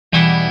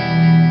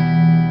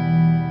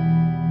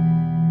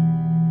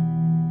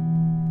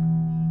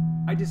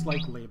I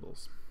dislike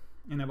labels,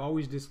 and I've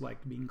always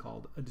disliked being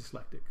called a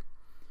dyslexic.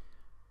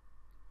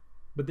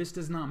 But this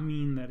does not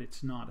mean that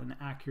it's not an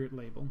accurate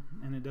label,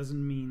 and it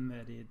doesn't mean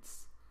that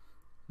it's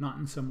not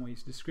in some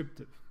ways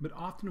descriptive. But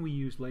often we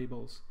use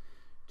labels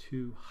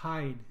to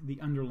hide the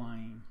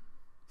underlying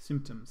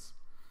symptoms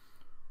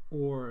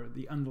or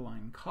the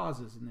underlying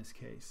causes in this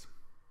case.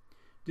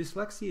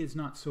 Dyslexia is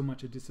not so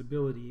much a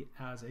disability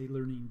as a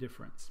learning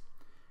difference.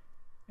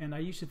 And I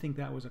used to think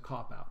that was a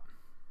cop-out,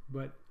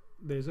 but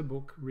there's a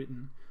book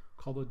written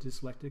called The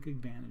Dyslexic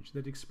Advantage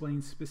that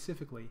explains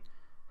specifically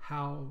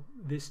how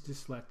this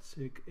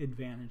dyslexic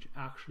advantage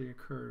actually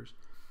occurs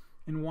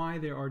and why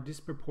there are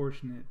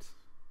disproportionate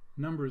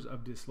numbers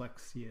of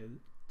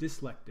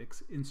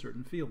dyslexics in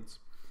certain fields.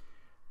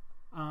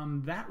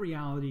 That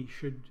reality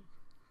should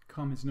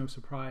come as no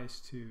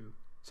surprise to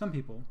some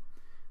people,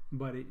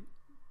 but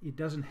it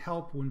doesn't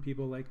help when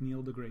people like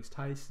Neil deGrasse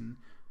Tyson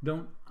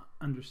don't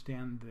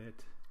understand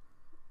that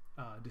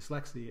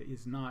dyslexia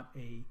is not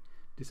a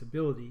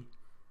disability,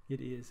 it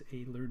is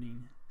a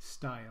learning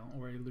style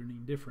or a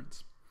learning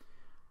difference.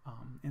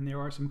 And there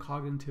are some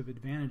cognitive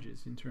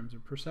advantages in terms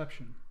of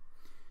perception,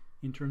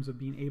 in terms of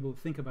being able to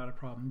think about a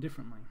problem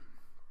differently.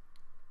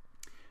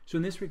 So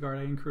in this regard,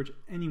 I encourage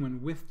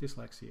anyone with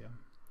dyslexia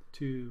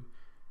to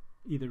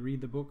either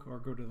read the book or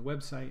go to the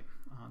website.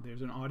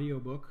 There's an audio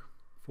book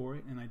for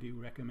it, and I do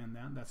recommend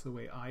that. That's the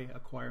way I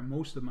acquire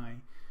most of my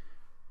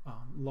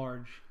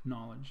large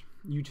knowledge.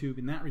 YouTube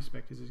in that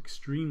respect is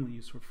extremely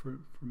useful for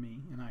me,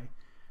 and I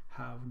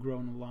have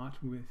grown a lot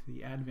with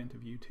the advent of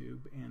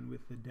YouTube and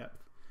with the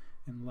depth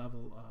and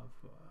level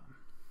of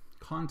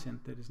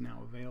content that is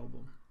now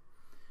available.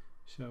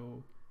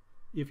 So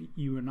if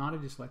you are not a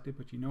dyslexic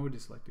but you know a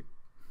dyslexic,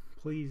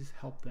 please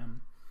help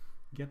them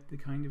get the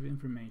kind of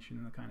information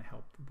and the kind of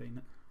help that they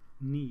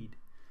need.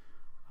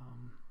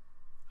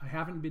 I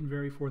haven't been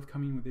very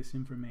forthcoming with this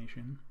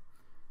information,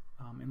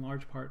 in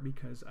large part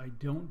because I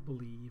don't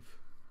believe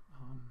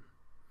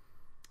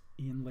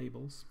in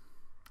labels,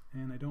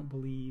 and I don't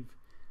believe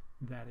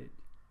that it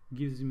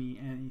gives me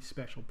any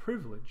special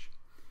privilege.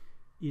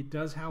 It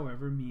does,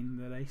 however, mean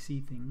that I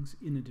see things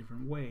in a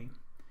different way,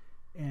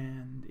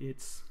 and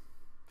it's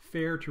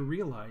fair to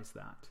realize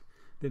that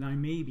I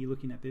may be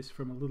looking at this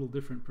from a little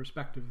different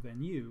perspective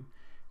than you,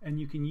 and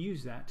you can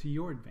use that to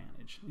your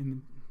advantage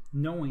in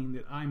knowing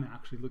that I'm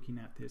actually looking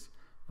at this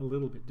a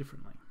little bit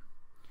differently.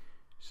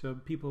 So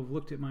people have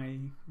looked at my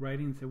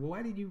writing and said, well,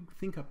 why did you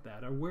think up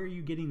that, or where are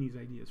you getting these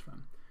ideas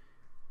from?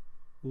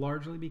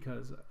 Largely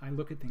because I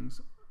look at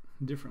things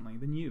differently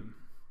than you.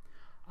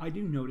 I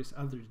do notice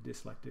other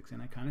dyslexics,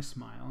 and I kind of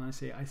smile and I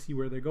say, I see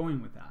where they're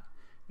going with that,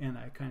 and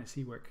I kind of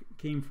see where it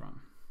came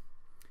from.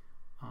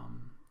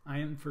 I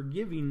am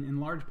forgiving in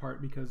large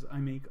part because I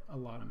make a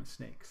lot of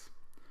mistakes,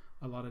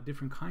 a lot of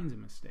different kinds of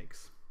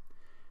mistakes.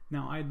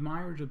 Now, I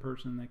admire the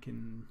person that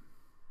can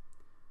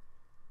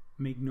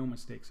make no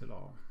mistakes at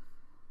all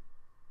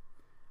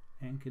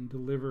and can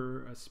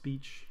deliver a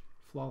speech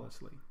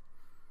flawlessly.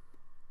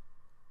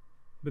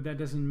 But that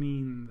doesn't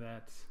mean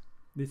that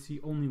it's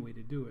the only way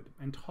to do it.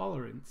 And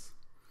tolerance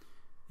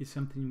is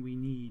something we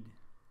need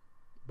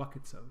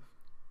buckets of.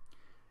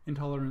 And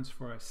tolerance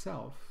for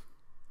ourselves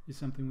is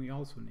something we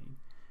also need.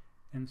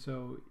 And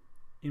so,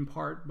 in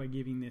part, by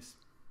giving this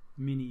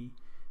mini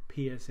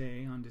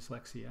PSA on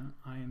dyslexia,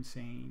 I am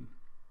saying,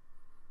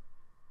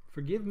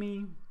 forgive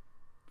me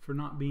for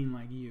not being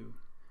like you,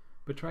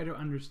 but try to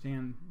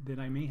understand that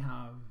I may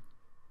have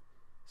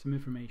some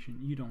information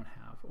you don't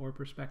have, or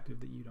perspective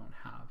that you don't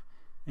have,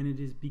 and it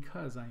is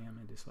because I am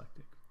a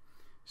dyslexic.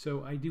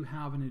 So I do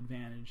have an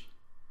advantage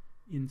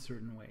in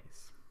certain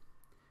ways.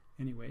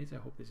 Anyways, I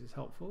hope this is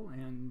helpful,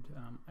 and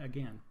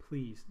again,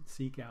 please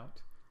seek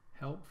out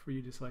help for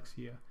your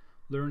dyslexia.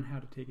 Learn how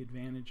to take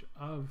advantage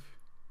of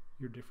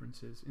your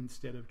differences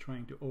instead of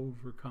trying to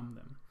overcome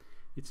them.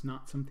 It's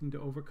not something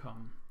to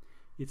overcome.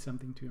 It's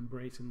something to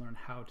embrace and learn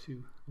how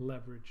to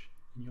leverage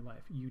in your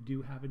life. You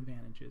do have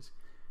advantages,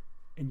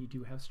 and you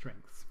do have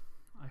strengths.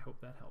 I hope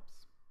that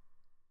helps.